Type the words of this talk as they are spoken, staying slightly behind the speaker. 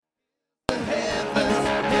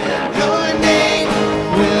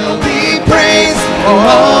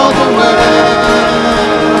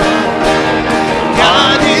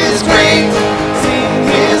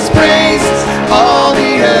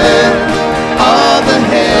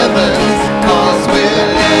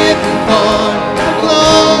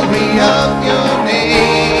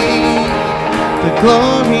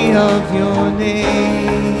glory of your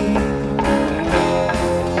name.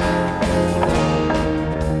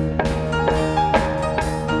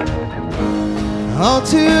 All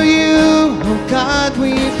to you, oh God,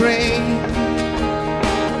 we bring.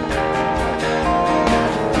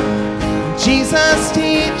 Jesus,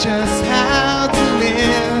 teach us how to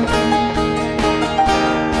live.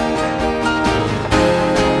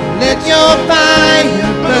 Let your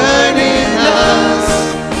fire burn in us,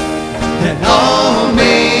 that all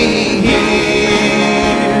may hear,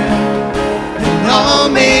 and all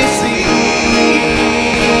may see.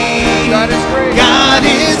 God is great. God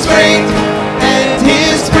is great, and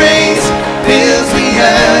His praise fills the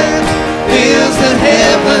earth, fills the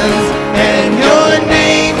heavens, and your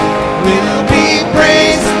name will be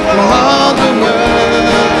praised for all the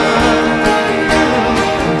world.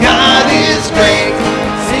 God is great,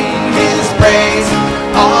 sing His praise,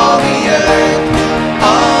 all the earth,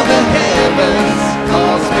 all the heavens,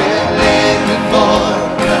 'cause we're living for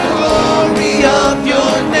the glory of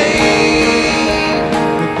your name,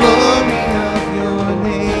 the glory of your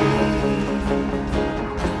name.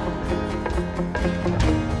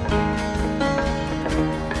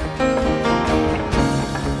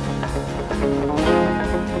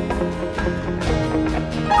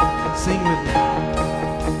 Sing with me.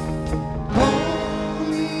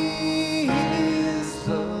 Holy is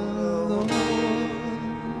the Lord.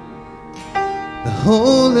 The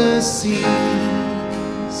whole earth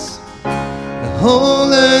sings. The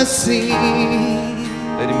whole earth sings.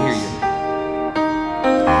 Let him hear you.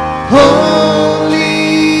 Holy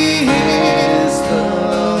is the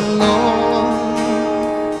Lord.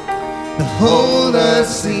 The whole earth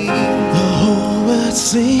sings. The whole earth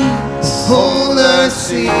sings. The whole earth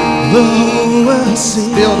sings. The whole earth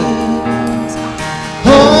sings. Build it.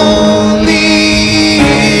 Holy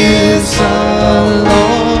is the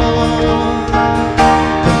Lord.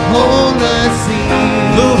 The whole earth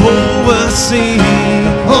sings. The whole earth sings.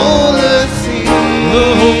 The whole earth sings. The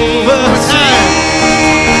whole earth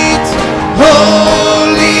sings.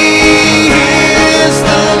 Holy is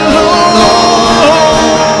the Lord.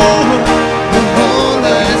 The whole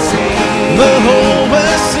earth sings. The whole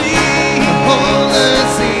earth sings. The whole earth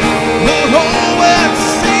sings. The whole earth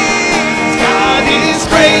sings. God is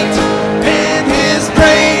great, and His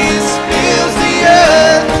praise fills the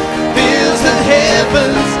earth, fills the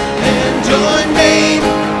heavens, and your name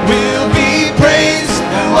will be praised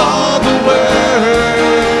through all the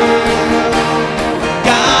world.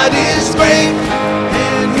 God is great,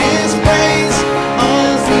 and His praise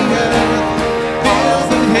fills the earth, fills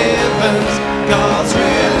the heavens, 'cause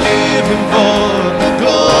we're living for the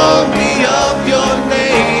glory of your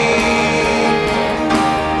name.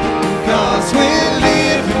 'Cause we're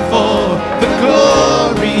living for the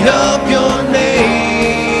glory of your name.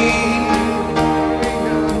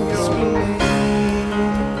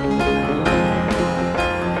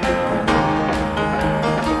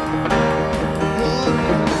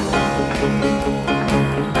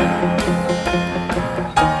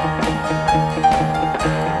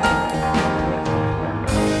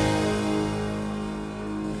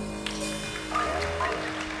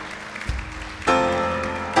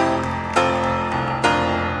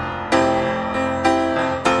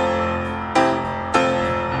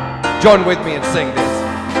 Join with me and sing this.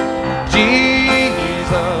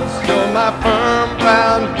 Jesus, you're my firm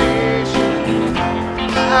foundation.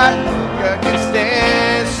 I think I can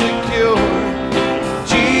stand secure.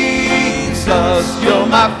 Jesus, you're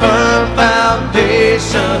my firm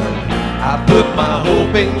foundation. I put my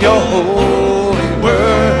hope in your holy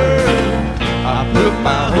word. I put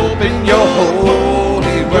my hope in your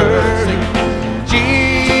holy word.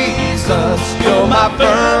 Jesus, you're my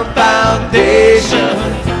firm foundation.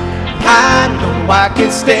 I know I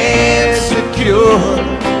can stand secure.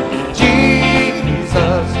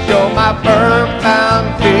 Jesus, you're my firm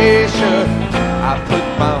foundation. I put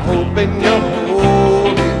my hope in your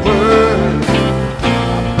holy word.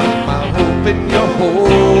 I put my hope in your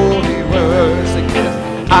holy word. Sing this.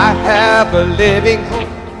 I have a living hope.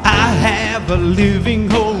 I have a living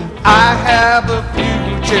hope. I have a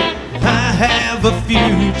future. I have a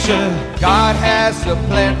future. God has a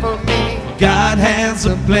plan for me. God has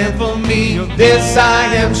a plan for me. Of this I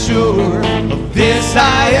am sure. Of this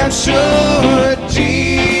I am sure.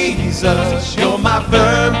 Jesus, you're my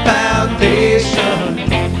firm foundation.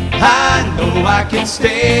 I know I can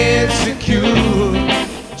stand secure.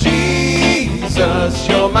 Jesus,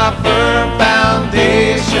 you're my firm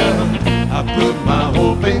foundation. I put my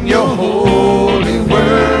hope in your holy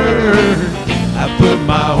word. I put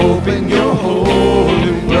my hope in your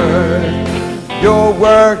holy word. Your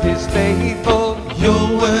word is faithful.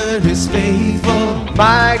 Your word is faithful.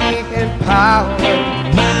 My power.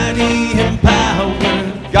 Mighty in power.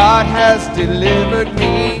 God has delivered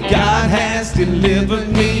me. God has delivered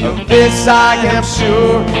me. Of this I am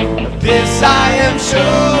sure. Of this I am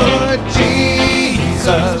sure.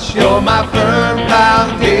 Jesus, you're my firm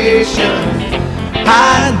foundation.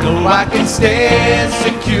 I know I can stand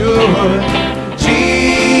secure.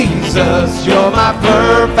 Jesus, you're my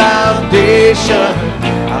firm foundation.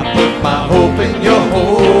 I put my hope in your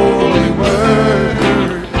holy word.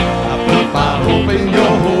 I put my hope in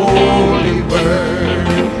your holy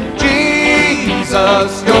word.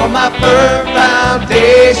 Jesus, you're my firm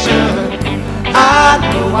foundation. I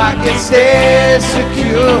know I can stand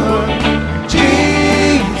secure.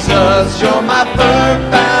 Jesus, you're my firm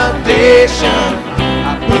foundation.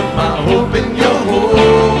 I put my hope in your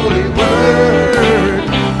holy word.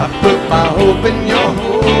 I put my hope in your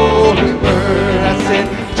holy word. I said,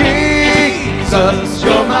 Jesus,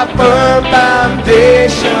 you're my firm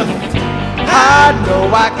foundation. I know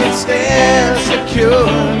I can stand secure.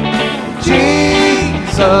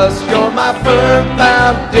 Jesus, you're my firm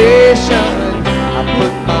foundation. I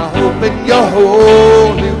put my hope in your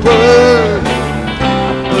holy word.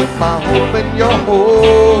 I put my hope in your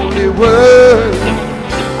holy word.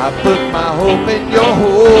 I put my hope in your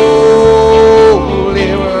holy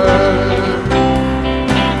word.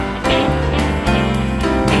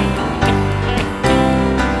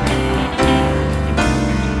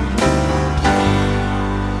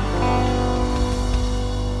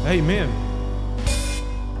 Amen.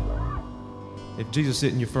 If Jesus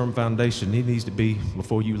isn't your firm foundation, he needs to be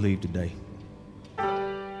before you leave today.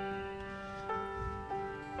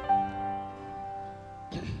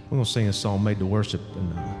 We're going to sing a song made to worship,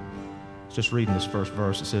 and just reading this first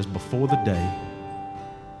verse. It says, before the day,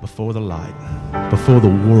 before the light, before the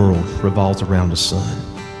world revolves around the sun,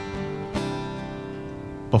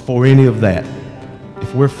 before any of that,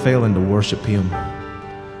 if we're failing to worship him,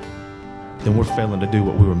 then we're failing to do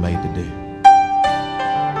what we were made to do.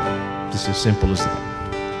 Just as simple as that.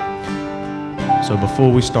 So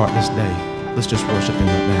before we start this day, let's just worship him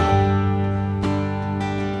right now.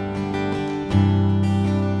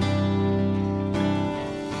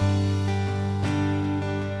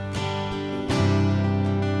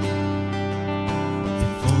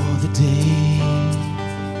 Before the day,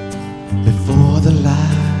 before the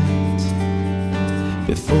light,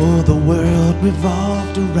 before the world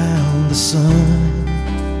revolved around the sun,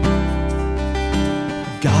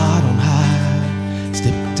 God on high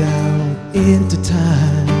stepped down into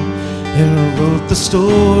time and wrote the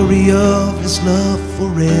story of his love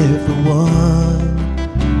for everyone.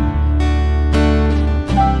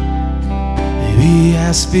 He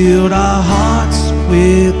has filled our hearts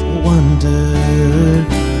with wonder,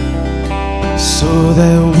 so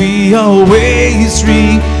that we always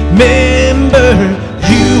remember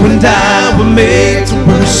you and I were made to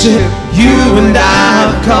worship. You and I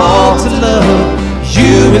are called to love.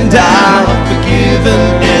 You and I are forgiven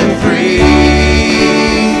and free.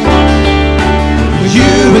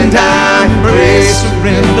 You and I embrace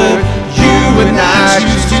surrender. You and I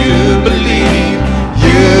choose to believe.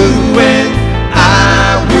 You and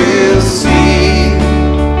I will see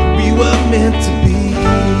we were meant to be.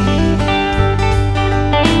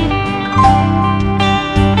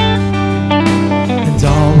 And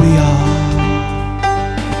all we are,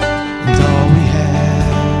 and all we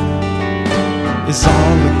have, it's all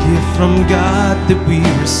a gift from God that we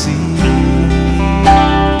receive.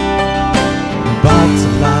 But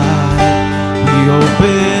tonight we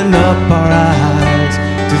open up our eyes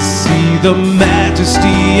to see the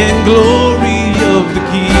majesty and glory of the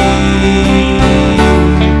King.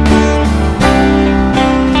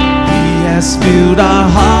 He has filled our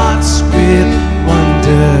hearts with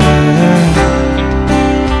wonder,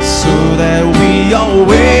 so that we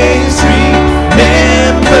always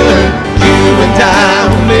remember you and I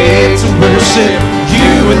were made to worship.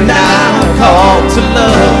 You and I are called to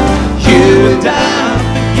love. You and I are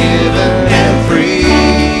forgiven and free.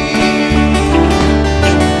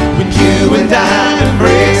 When you and I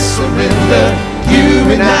embrace surrender,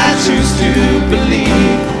 you and I choose to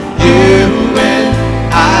believe. You and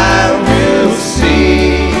I will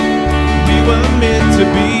see we were meant to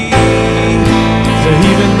be. So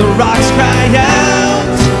even the rocks cry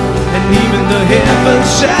out, and even the heavens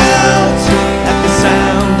shout at the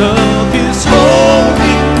sound of his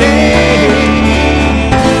holy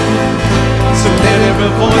name. So let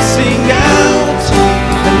every voice sing out,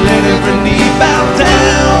 and let every knee bow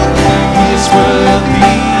down. He is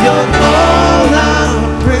worthy of all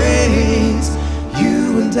our praise.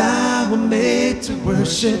 You and I were made to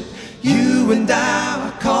worship. You and I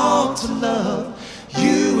are called to love.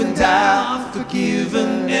 You and I are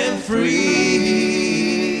forgiven and free.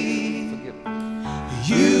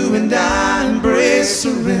 You and I embrace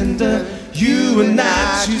surrender. You and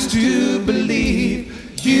I choose to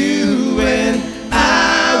believe. You and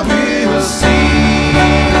I will see.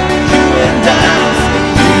 You and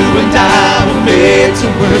I were made to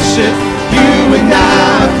worship. You and I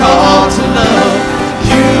are called to love.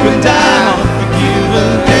 You and I are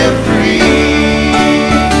forgiven and free.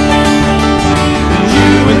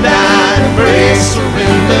 You and I embrace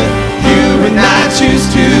surrender. You and I choose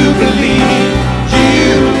to believe.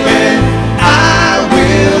 You and I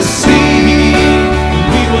will see.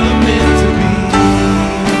 We were meant to be.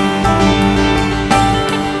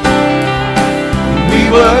 We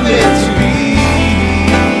were meant to be.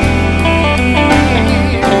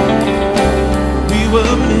 We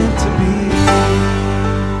were meant to be.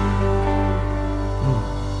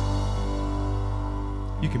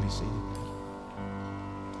 You can be seated.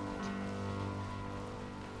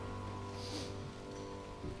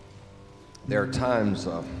 There are times,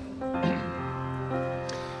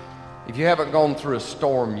 if you haven't gone through a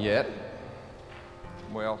storm yet,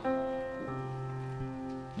 well,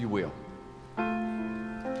 you will.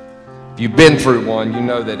 If you've been through one, you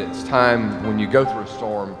know that it's time when you go through a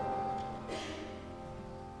storm,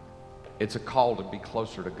 it's a call to be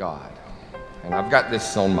closer to God. And I've got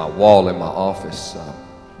this on my wall in my office.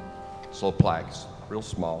 It's a little plaque, it's real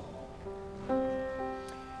small.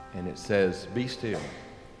 And it says, "Be still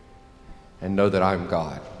and know that I am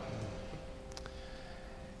God."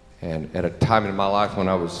 And at a time in my life when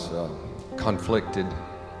I was conflicted,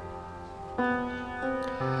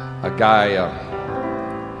 a guy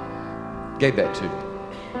gave that to me.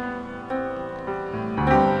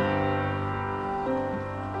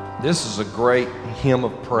 This is a great hymn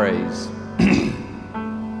of praise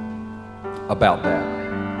about that.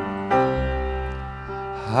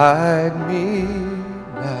 Hide me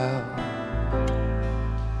now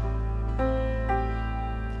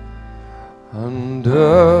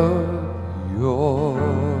under your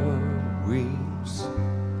wings.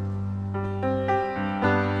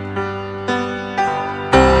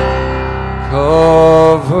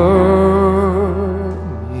 Cover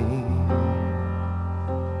me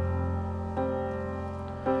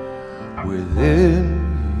within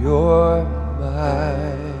your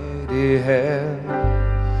mighty hand.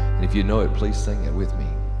 And if you know it, please sing it with me.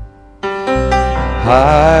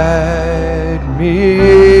 Hide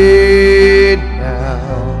me now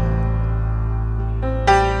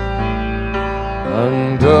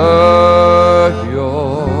under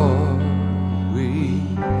your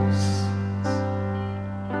wings.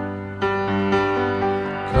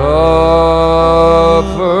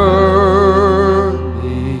 Cover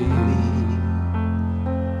me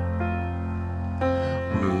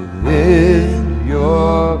within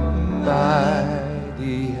your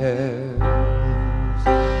mighty hands.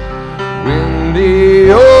 When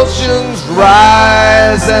the oceans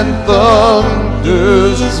rise and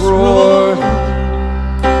thunders roar,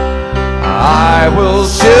 I will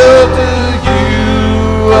shelter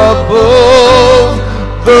you above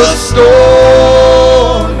the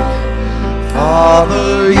storm.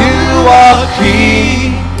 Father, you are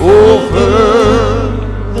king over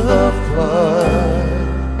the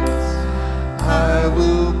floods. I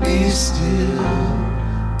will be still,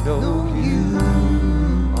 know you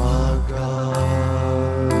are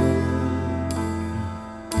God.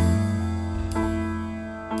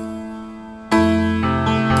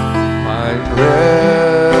 Find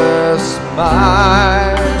rest,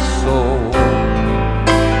 my soul,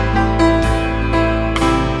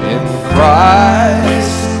 in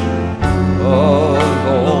Christ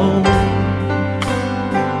alone.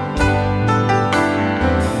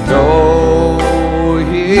 Know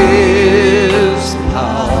His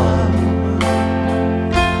power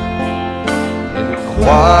in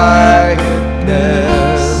quietness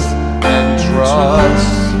and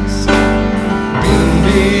trust. When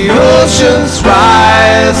the oceans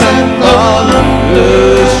rise and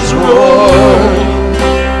thunders roar,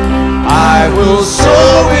 I will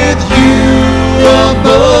soar with you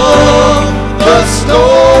above the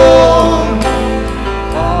storm.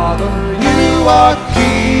 Father, you are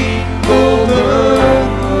king over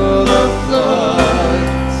the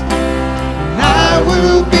floods. I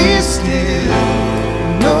will be still,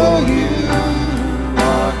 know you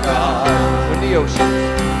are God. When the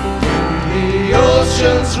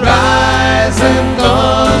oceans rise and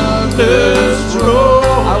thunders roar,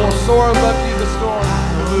 I will soar above you the storm. I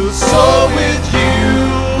will soar with you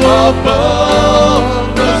above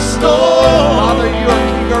the storm. Father, you are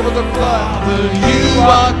king over the flood. Father, you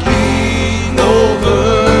are king over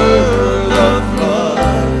the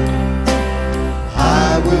flood.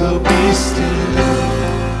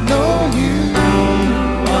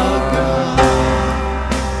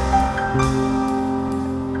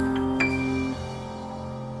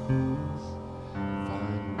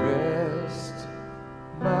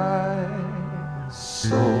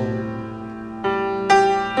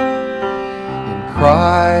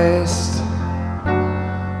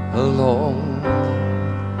 long.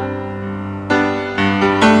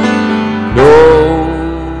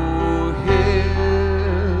 Know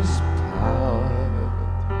His power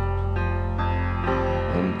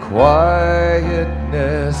and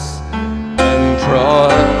quietness and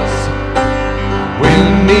trust. When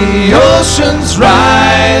the oceans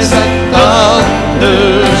rise and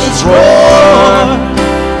thunders roar,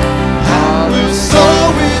 I will soar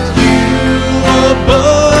with you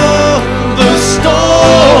above the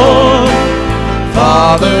storm.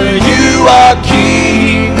 Father, you are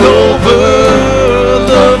King over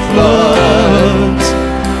the floods,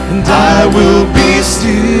 and I will be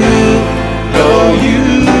still, know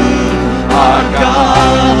you are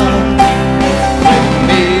God. When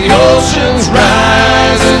the oceans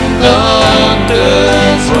rise and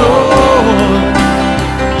thunders roar,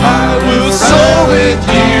 I will soar with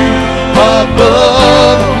you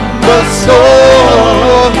above the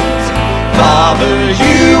storms. Father,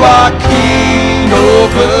 you are King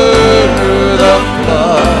over the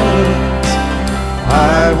floods.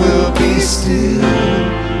 I will be still,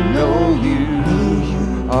 know you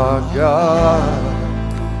are God.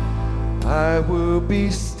 I will be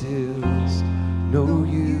still, know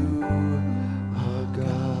you are God.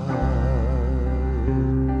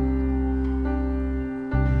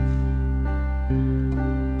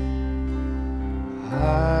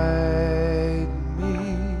 Hide me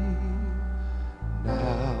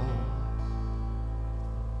now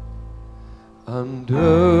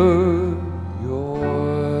under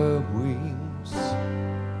your wings.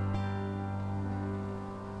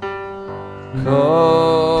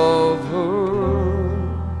 Cover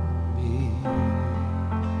me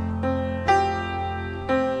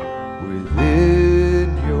within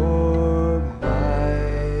your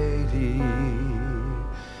mighty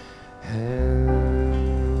hand.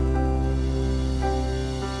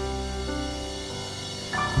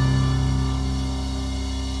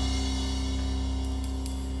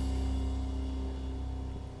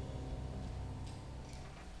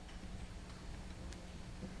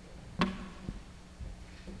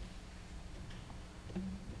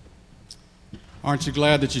 Aren't you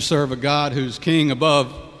glad that you serve a God who's king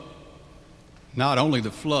above not only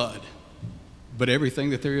the flood, but everything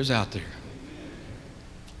that there is out there?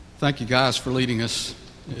 Thank you guys for leading us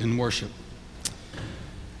in worship.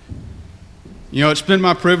 You know, it's been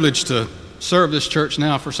my privilege to serve this church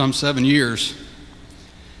now for some 7 years.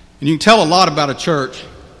 And you can tell a lot about a church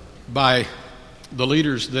by the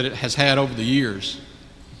leaders that it has had over the years.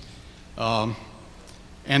 And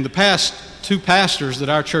the past two pastors that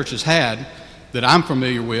our church has had that I'm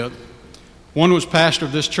familiar with, one was pastor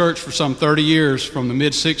of this church for some 30 years, from the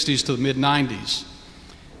mid-'60s to the mid-'90s.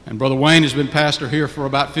 And Brother Wayne has been pastor here for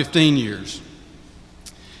about 15 years.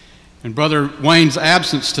 In Brother Wayne's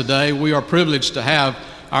absence today, we are privileged to have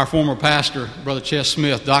our former pastor, Brother Chess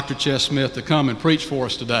Smith, Dr. Chess Smith, to come and preach for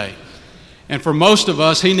us today. And for most of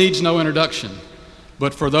us, he needs no introduction.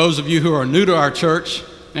 But for those of you who are new to our church,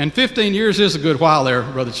 and 15 years is a good while there,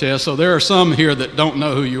 Brother Chess, so there are some here that don't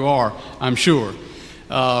know who you are, I'm sure.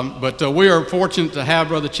 But we are fortunate to have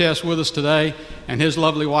Brother Chess with us today, and his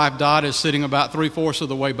lovely wife Dot is sitting about 3/4 of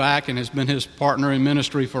the way back and has been his partner in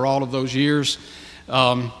ministry for all of those years.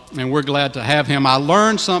 And we're glad to have him. I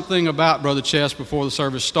learned something about Brother Chess before the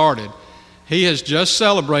service started. He has just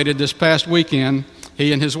celebrated this past weekend,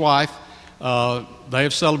 he and his wife, they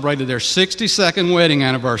have celebrated their 62nd wedding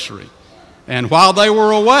anniversary. And while they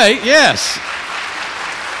were away, yes.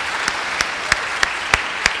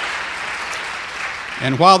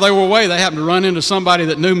 And while they were away, they happened to run into somebody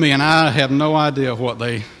that knew me, and I have no idea what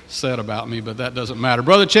they said about me, but that doesn't matter.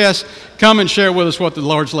 Brother Chess, come and share with us what the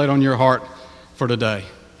Lord's laid on your heart for today.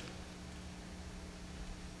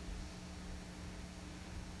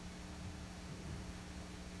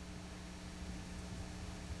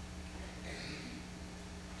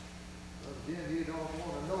 You don't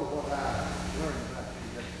want to know what I learned about you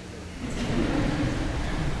yesterday.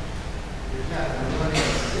 You got to run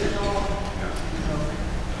this on.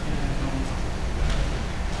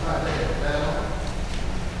 Right there, down.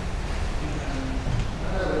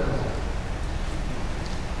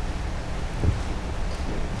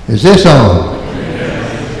 Is this on?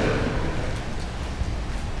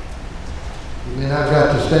 You mean I've got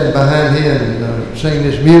to stand behind here and sing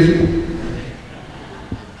this music?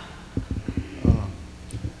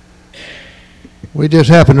 We just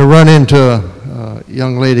happened to run into a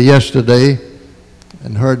young lady yesterday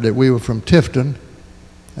and heard that we were from Tifton,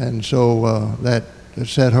 and so that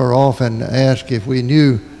set her off and asked if we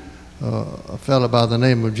knew a fellow by the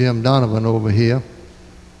name of Jim Donovan over here,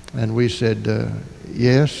 and we said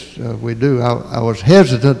yes, we do. I was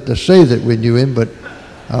hesitant to say that we knew him, but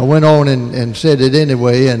I went on and said it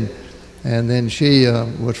anyway, and then she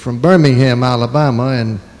was from Birmingham, Alabama,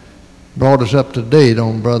 and brought us up to date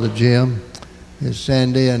on Brother Jim, his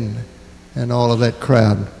Sandy, and all of that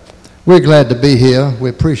crowd. We're glad to be here. We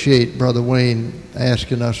appreciate Brother Wayne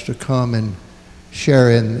asking us to come and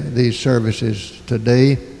share in these services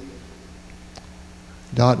today.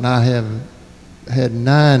 Dot and I have had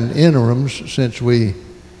 9 interims since we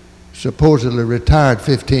supposedly retired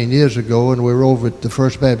 15 years ago, and we're over at the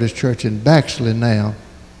First Baptist Church in Baxley now.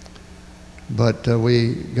 But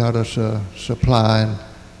we got us a supply, and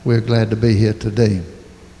we're glad to be here today.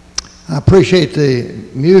 I appreciate the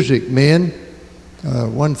music men.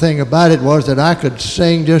 One thing about it was that I could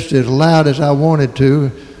sing just as loud as I wanted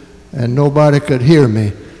to, and nobody could hear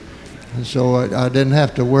me. And so I didn't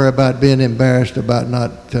have to worry about being embarrassed about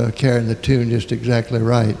not carrying the tune just exactly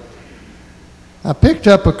right. I picked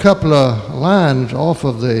up a couple of lines off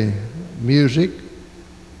of the music.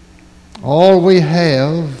 All we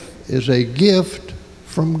have is a gift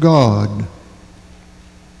from God.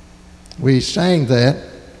 We sang that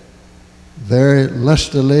very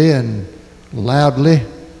lustily and loudly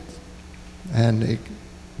and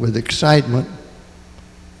with excitement,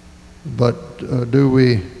 but do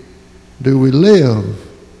we live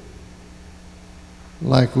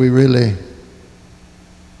like we really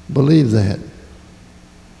believe that?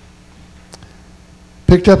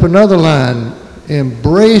 Picked up another line,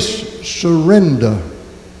 embrace surrender.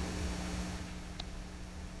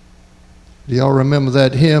 Do y'all remember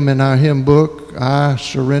that hymn in our hymn book, I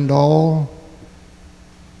surrender all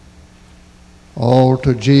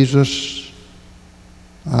to Jesus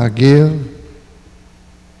I give?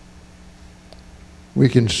 We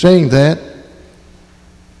can sing that,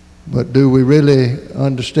 but do we really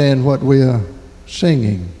understand what we are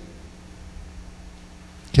singing?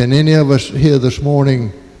 Can any of us here this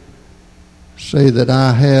morning say that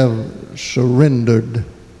I have surrendered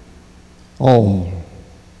all?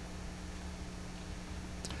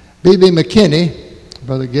 B.B. McKinney,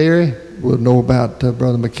 Brother Gary will know about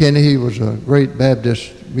Brother McKinney. He was a great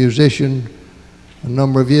Baptist musician a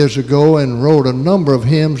number of years ago and wrote a number of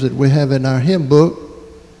hymns that we have in our hymn book.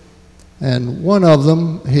 And one of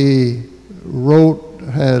them he wrote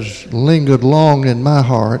has lingered long in my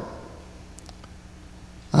heart.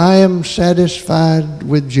 I am satisfied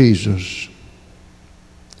with Jesus.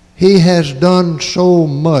 He has done so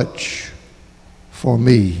much for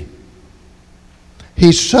me.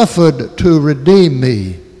 He suffered to redeem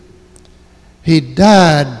me. He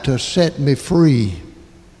died to set me free.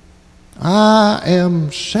 I am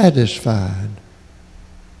satisfied.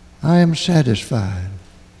 I am satisfied.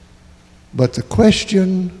 But the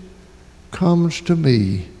question comes to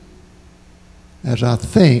me as I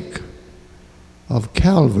think of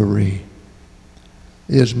Calvary.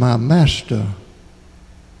 Is my master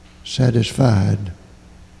satisfied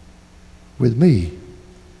with me?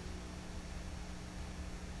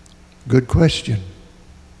 Good question.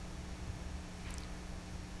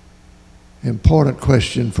 Important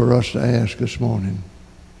question for us to ask this morning.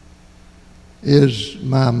 Is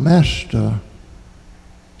my master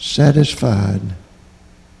satisfied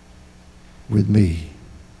with me?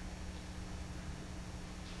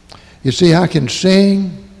 You see, I can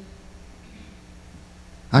sing.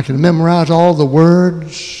 I can memorize all the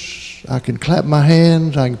words. I can clap my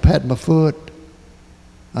hands. I can pat my foot.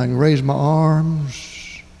 I can raise my arms.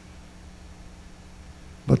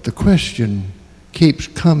 But the question keeps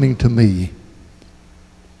coming to me.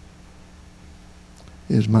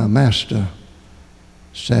 Is my master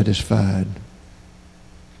satisfied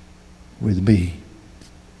with me?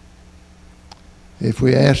 If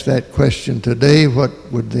we ask that question today, what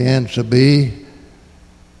would the answer be?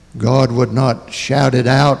 God would not shout it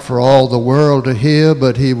out for all the world to hear,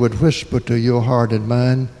 but he would whisper to your heart and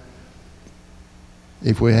mine.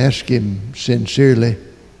 If we ask him sincerely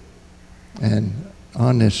and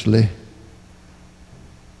honestly,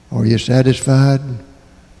 are you satisfied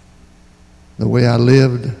the way I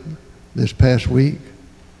lived this past week?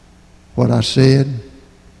 What I said?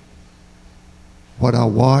 What I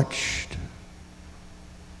watched?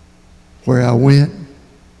 Where I went?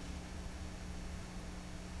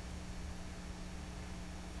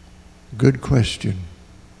 Good question.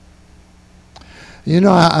 You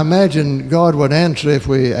know, I imagine God would answer if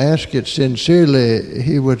we ask it sincerely.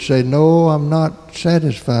 He would say, no, I'm not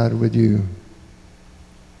satisfied with you.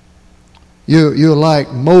 You're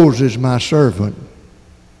like Moses, my servant.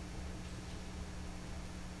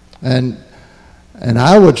 And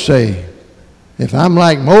I would say, if I'm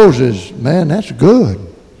like Moses, man, that's good.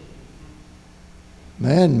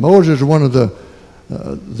 Man, Moses is one of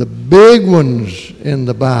the big ones in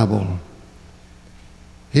the Bible.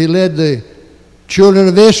 He led the children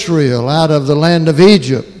of Israel out of the land of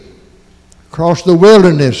Egypt, across the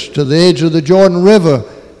wilderness to the edge of the Jordan River,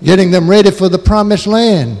 getting them ready for the promised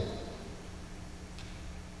land.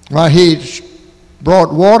 He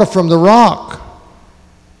brought water from the rock.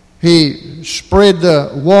 He spread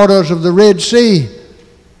the waters of the Red Sea.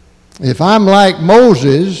 If I'm like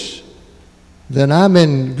Moses, then I'm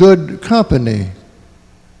in good company,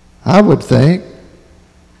 I would think.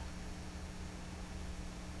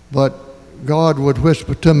 But God would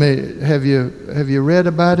whisper to me, have you read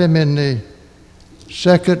about him in the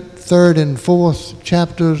 2nd, 3rd, and 4th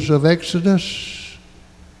chapters of Exodus?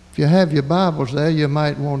 If you have your Bibles there, you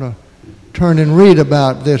might want to turn and read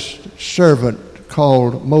about this servant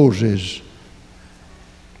called Moses.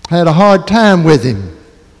 Had a hard time with him.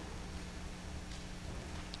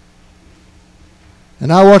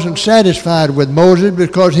 And I wasn't satisfied with Moses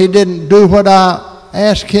because he didn't do what I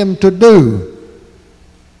asked him to do.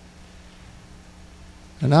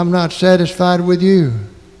 And I'm not satisfied with you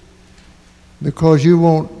because you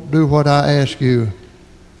won't do what I ask you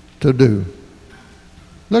to do.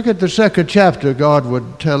 Look at the 2nd chapter, God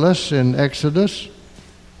would tell us in Exodus.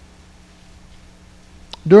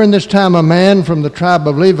 During this time, a man from the tribe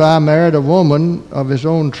of Levi married a woman of his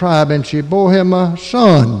own tribe, and she bore him a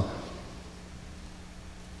son.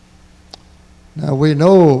 Now, we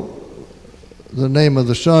know the name of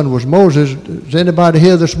the son was Moses. Does anybody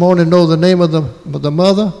here this morning know the name of the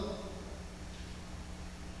mother?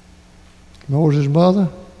 Moses' mother?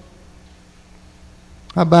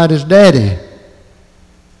 How about his daddy?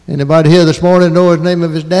 Anybody here this morning know the name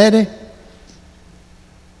of his daddy?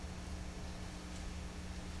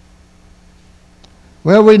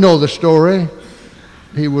 Well, we know the story.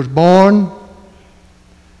 He was born.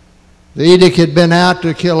 The edict had been out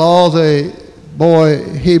to kill all the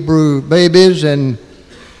boy Hebrew babies, and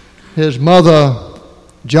his mother,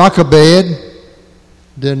 Jochebed,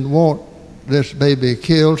 didn't want this baby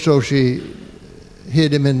killed, so she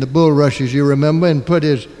hid him in the bulrushes, you remember, and put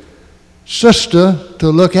his sister to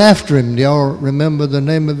look after him. Do y'all remember the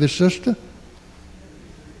name of his sister?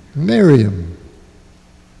 Miriam.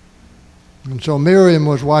 And so Miriam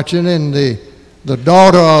was watching, and the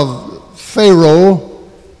daughter of Pharaoh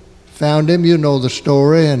found him. You know the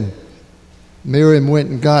story. And Miriam went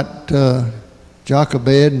and got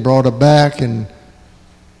Jochebed and brought her back. And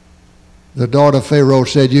the daughter of Pharaoh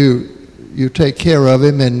said, you take care of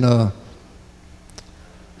him, and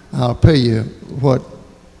I'll pay you what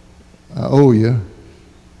I owe you.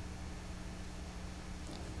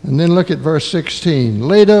 And then look at verse 16.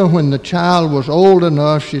 Later, when the child was old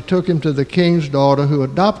enough, she took him to the king's daughter, who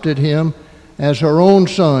adopted him as her own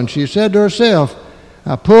son. She said to herself,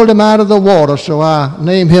 I pulled him out of the water, so I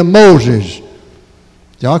named him Moses.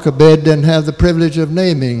 Jochebed didn't have the privilege of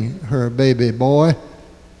naming her baby boy,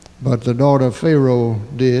 but the daughter of Pharaoh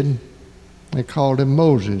did. They called him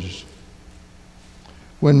Moses.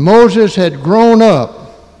 When Moses had grown up,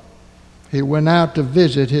 he went out to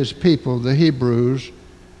visit his people, the Hebrews,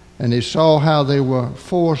 and he saw how they were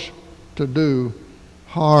forced to do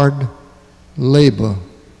hard labor.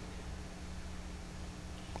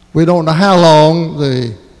 We don't know how long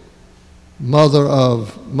the mother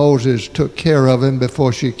of Moses took care of him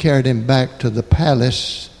before she carried him back to the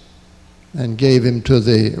palace and gave him to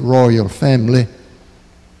the royal family.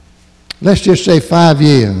 Let's just say 5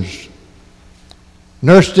 years.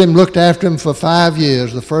 Nursed him, looked after him for 5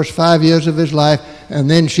 years, the first 5 years of his life, and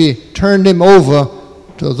then she turned him over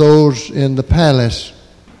to those in the palace.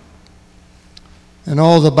 And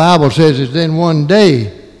all the Bible says is then one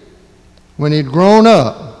day, when he'd grown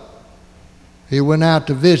up, he went out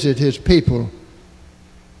to visit his people.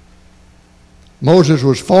 Moses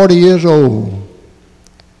was 40 years old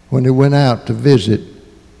when he went out to visit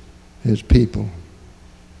his people.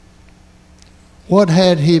 What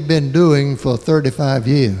had he been doing for 35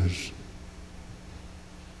 years?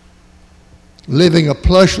 Living a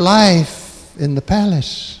plush life in the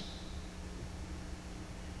palace.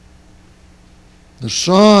 The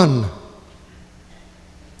son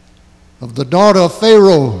of the daughter of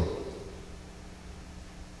Pharaoh.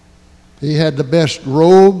 He had the best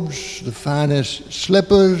robes, the finest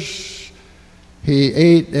slippers. He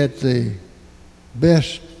ate at the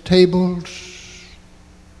best tables.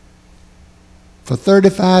 For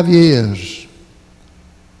 35 years.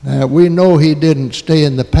 Now, we know he didn't stay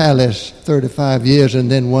in the palace 35 years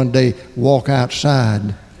and then one day walk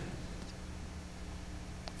outside.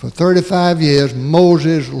 For 35 years,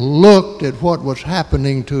 Moses looked at what was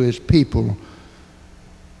happening to his people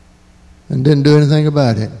and didn't do anything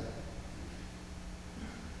about it.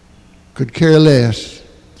 Could care less.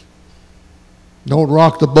 Don't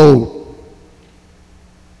rock the boat.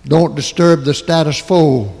 Don't disturb the status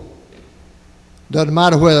quo. Doesn't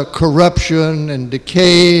matter whether corruption and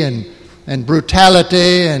decay and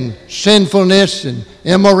brutality and sinfulness and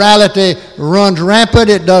immorality runs rampant.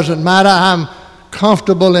 It doesn't matter. I'm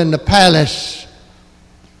comfortable in the palace.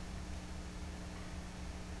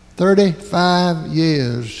 35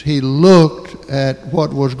 years he looked at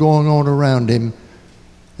what was going on around him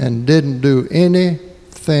and didn't do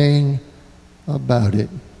anything about it.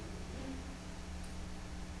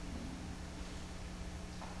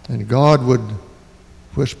 And God would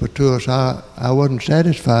whisper to us, I wasn't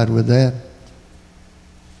satisfied with that.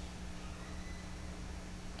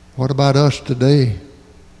 What about us today?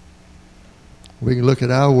 We can look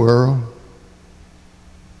at our world.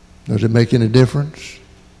 Does it make any difference?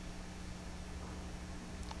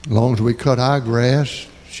 As long as we cut our grass,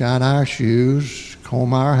 shine our shoes,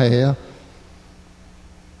 comb our hair.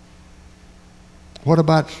 What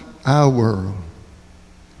about our world?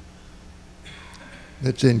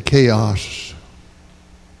 It's in chaos.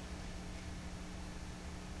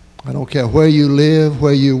 I don't care where you live,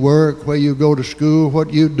 where you work, where you go to school,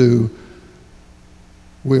 what you do.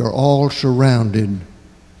 We are all surrounded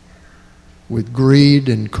with greed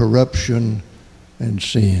and corruption and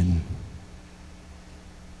sin.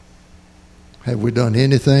 Have we done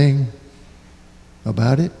anything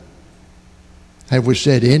about it? Have we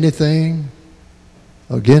said anything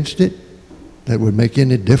against it that would make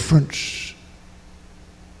any difference?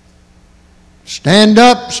 Stand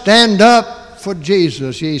up for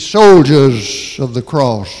Jesus, ye soldiers of the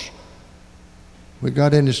cross. We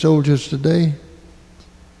got any soldiers today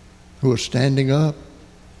who are standing up?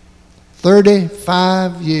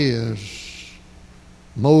 35 years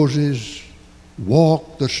Moses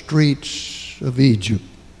walked the streets of Egypt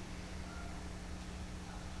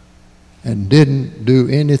and didn't do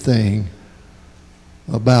anything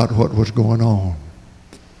about what was going on.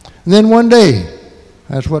 And then one day,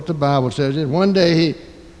 that's what the Bible says, and one day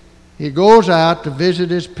he goes out to visit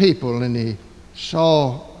his people, and he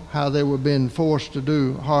saw how they were being forced to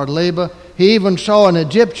do hard labor. He even saw an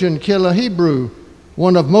Egyptian kill a Hebrew,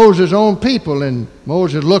 one of Moses' own people, and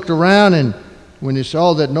Moses looked around, and when he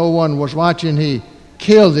saw that no one was watching, he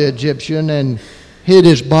killed the Egyptian and hid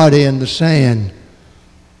his body in the sand.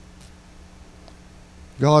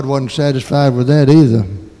 God wasn't satisfied with that either.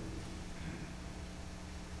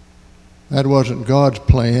 That wasn't God's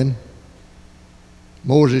plan.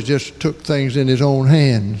 Moses just took things in his own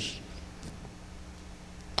hands.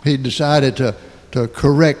 He decided to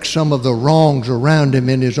correct some of the wrongs around him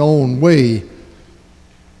in his own way.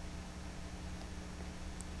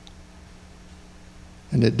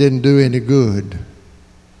 And it didn't do any good.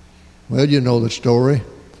 Well, you know the story.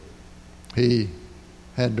 He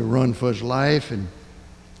had to run for his life, and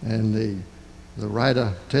the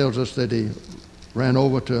writer tells us that he ran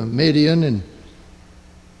over to Midian and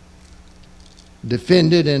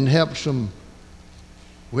defended and helped some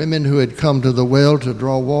women who had come to the well to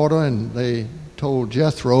draw water, and they told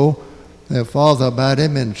Jethro, their father, about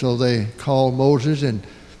him, and so they called Moses, and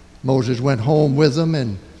Moses went home with them,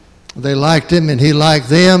 and they liked him and he liked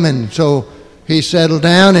them, and so he settled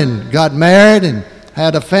down and got married and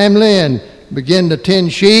had a family and began to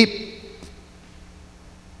tend sheep.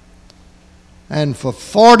 And for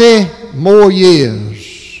 40 more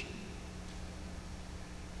years,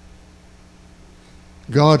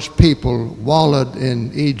 God's people wallowed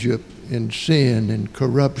in Egypt in sin and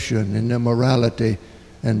corruption and immorality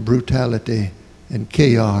and brutality and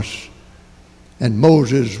chaos. And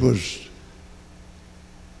Moses was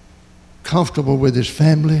comfortable with his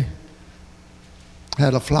family,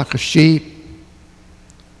 had a flock of sheep,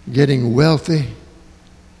 getting wealthy,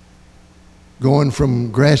 going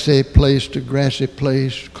from grassy place to grassy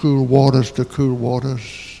place, cool waters to cool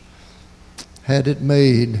waters, had it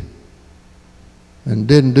made, and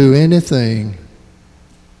didn't do anything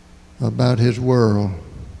about his world.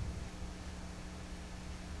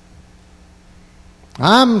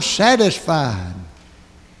 I'm satisfied.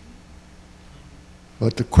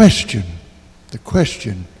 But the question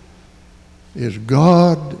is,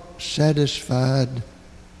 God satisfied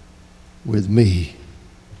with me?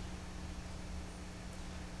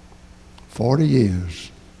 40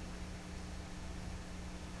 years.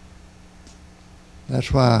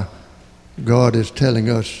 That's why God is telling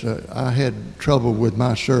us, I had trouble with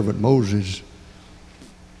my servant Moses,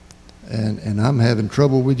 and I'm having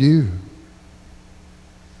trouble with you.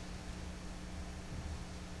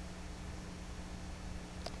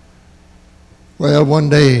 Well, one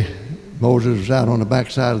day Moses was out on the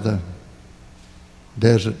backside of the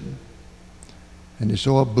desert, and he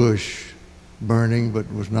saw a bush burning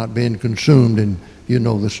but was not being consumed, and you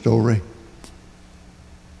know the story.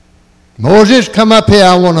 Moses, come up here.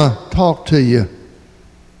 I want to talk to you.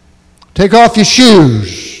 Take off your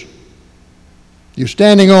shoes. You're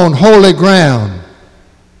standing on holy ground.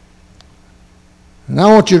 And I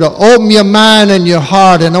want you to open your mind and your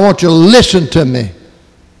heart, and I want you to listen to me.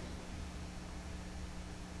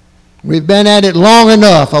 We've been at it long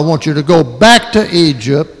enough. I want you to go back to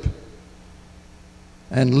Egypt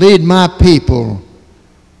and lead my people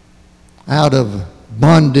out of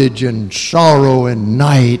bondage and sorrow and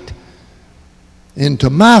night into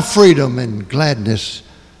my freedom and gladness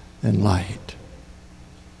and light.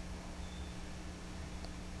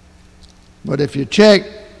 But if you check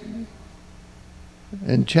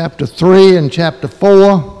in chapter 3 and chapter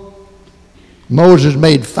 4, Moses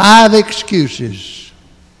made 5 excuses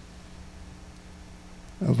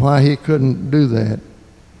of why he couldn't do that.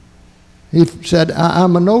 He said,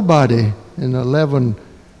 I'm a nobody in 11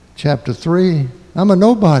 chapter 3. I'm a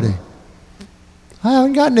nobody. I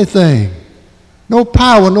haven't got anything. No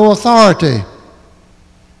power, no authority,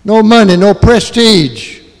 no money, no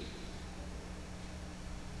prestige.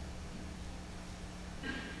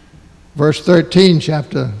 Verse 13,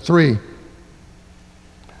 chapter 3.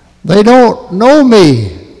 They don't know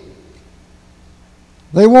me.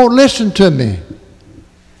 They won't listen to me.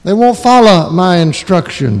 They won't follow my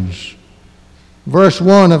instructions. Verse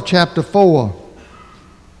 1 of chapter 4.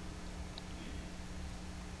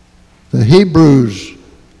 The Hebrews,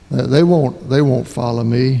 they won't follow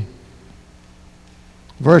me.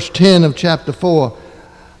 Verse 10 of chapter 4.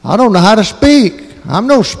 I don't know how to speak. I'm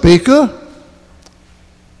no speaker.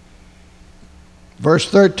 Verse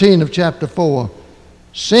 13 of chapter 4.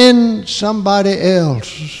 Send somebody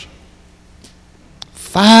else.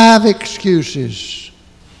 5 excuses.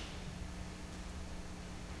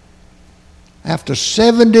 After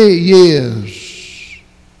 70 years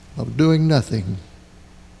of doing nothing,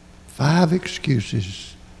 5 excuses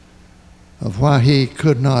of why he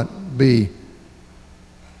could not be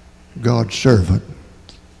God's servant.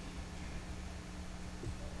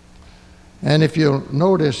 And if you'll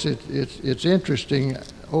notice, it's interesting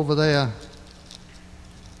over there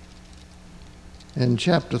in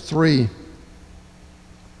chapter 3,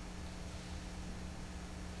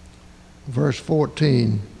 verse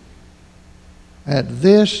 14. At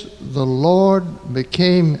this the Lord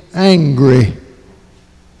became angry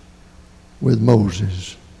with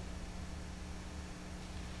Moses.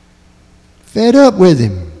 Fed up with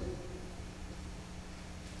him.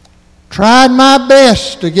 Tried my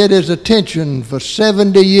best to get his attention for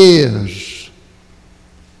 70 years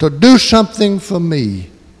to do something for me.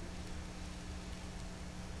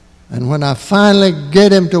 And when I finally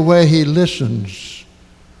get him to where he listens,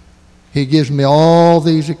 he gives me all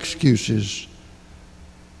these excuses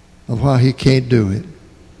of why he can't do it.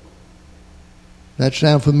 That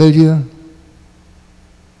sound familiar?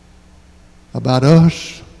 About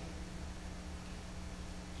us?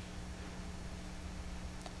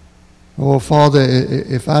 Oh, Father,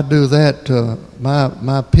 if I do that,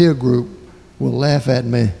 my peer group will laugh at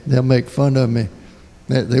me. They'll make fun of me.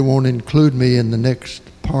 They won't include me in the next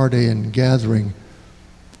party and gathering.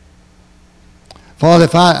 Father,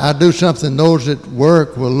 if I do something, those at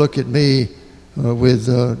work will look at me with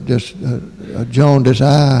just a jaundiced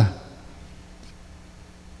eye.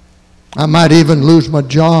 I might even lose my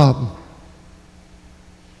job.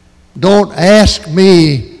 Don't ask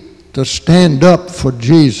me to stand up for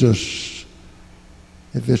Jesus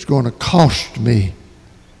if it's going to cost me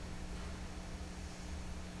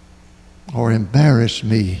or embarrass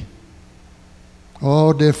me.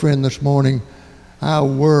 Oh, dear friend, this morning, our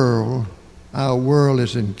world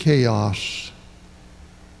is in chaos.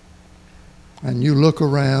 And you look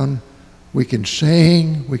around, we can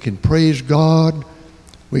sing, we can praise God,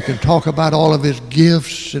 we can talk about all of His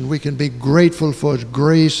gifts, and we can be grateful for His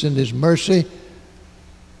grace and His mercy,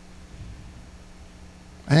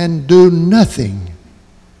 and do nothing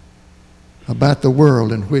about the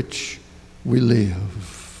world in which we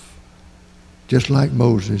live. Just like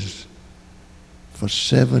Moses for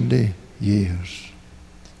 70 years.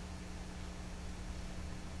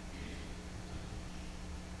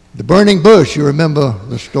 The burning bush, you remember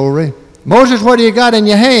the story. Moses, what do you got in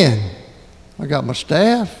your hand? I got my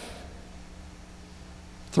staff.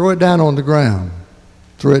 Throw it down on the ground.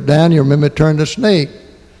 Threw it down, you remember it turned to a snake.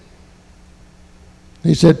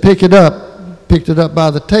 He said, pick it up. Picked it up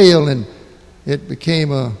by the tail, and it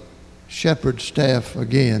became a shepherd's staff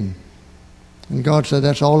again. And God said,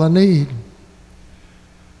 that's all I need.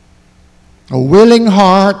 A willing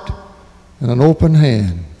heart and an open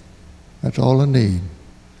hand. That's all I need.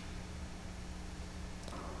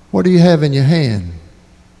 What do you have in your hand?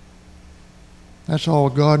 That's all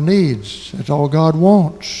God needs. That's all God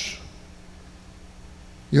wants.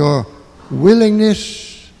 your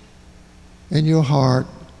willingness in your heart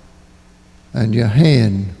and your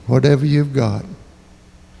hand, whatever you've got.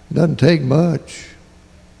 It doesn't take much.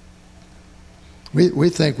 We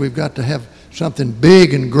think we've got to have something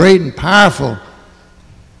big and great and powerful.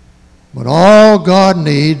 But all God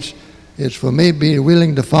needs is for me to be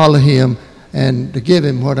willing to follow Him and to give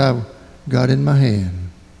Him what I've got in my hand.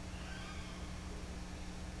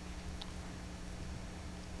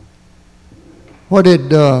 What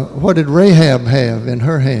did Rahab have in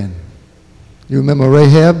her hand? You remember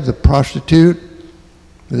Rahab, the prostitute,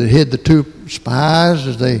 that hid the two spies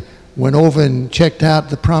as they went over and checked out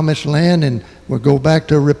the promised land and would go back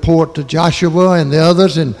to report to Joshua and the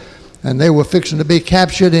others, and they were fixing to be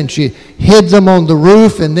captured, and she hid them on the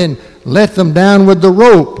roof and then let them down with the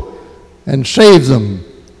rope and saved them.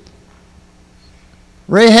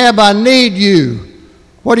 Rahab, I need you.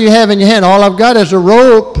 What do you have in your hand? All I've got is a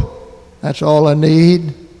rope. That's all I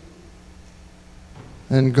need.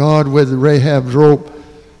 And God, with Rahab's rope,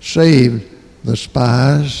 saved the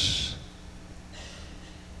spies,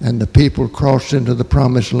 and the people crossed into the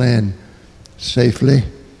promised land safely.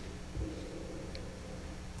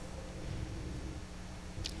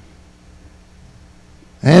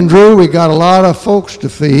 Andrew, we got a lot of folks to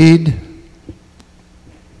feed.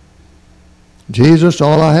 Jesus,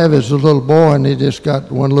 all I have is a little boy, and he just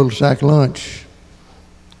got one little sack lunch.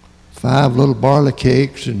 5 little barley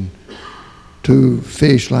cakes and 2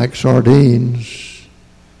 fish like sardines.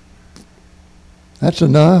 That's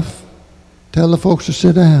enough. Tell the folks to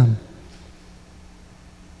sit down.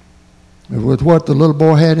 And with what the little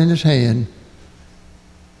boy had in his hand,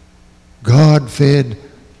 God fed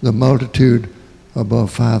the multitude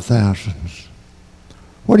above 5,000.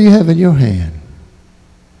 What do you have in your hand?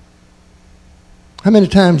 How many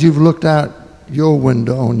times you've looked out your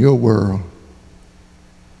window on your world?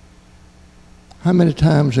 How many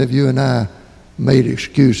times have you and I made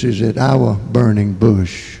excuses at our burning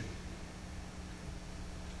bush?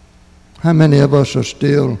 How many of us are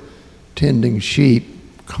still tending sheep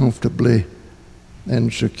comfortably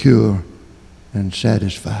and secure and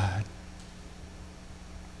satisfied?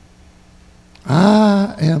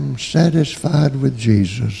 I am satisfied with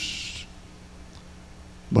Jesus.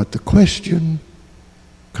 But the question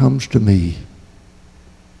comes to me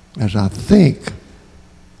as I think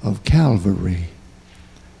of Calvary.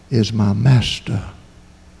 Is my master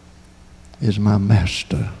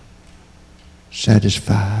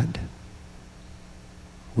satisfied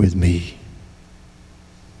with me?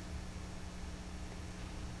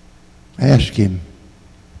 Ask Him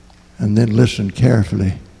and then listen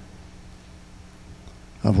carefully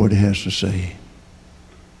of what He has to say.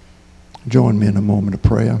 Join me in a moment of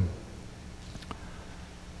prayer.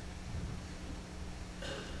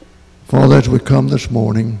 Father, as we come this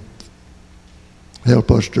morning,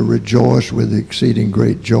 help us to rejoice with exceeding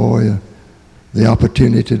great joy, the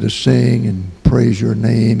opportunity to sing and praise your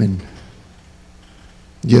name and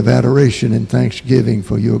give adoration and thanksgiving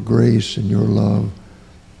for your grace and your love.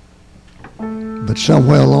 But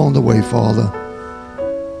somewhere along the way, Father,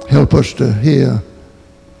 help us to hear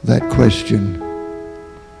that question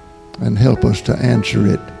and help us to answer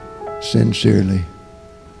it sincerely.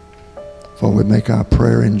 For we make our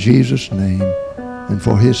prayer in Jesus' name and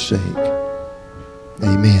for His sake.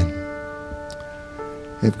 Amen.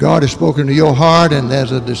 If God has spoken to your heart and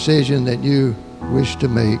there's a decision that you wish to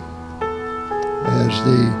make, as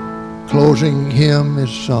the closing hymn is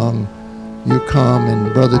sung, you come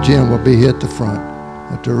and Brother Jim will be here at the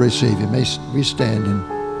front to receive you. May we stand and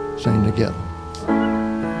sing together.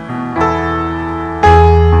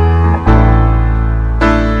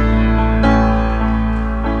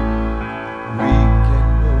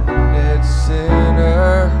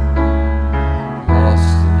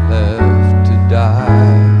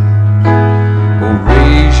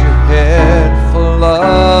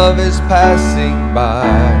 Passing by,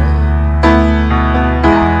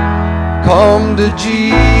 come to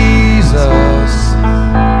Jesus,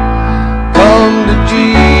 come to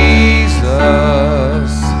Jesus,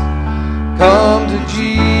 come to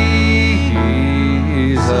Jesus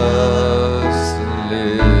and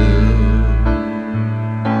live.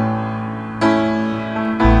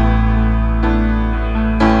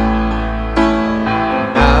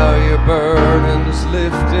 Now your burden's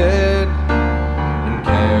lifted,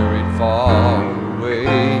 far away,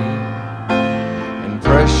 and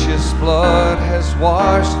precious blood has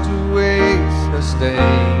washed away the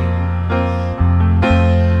stain.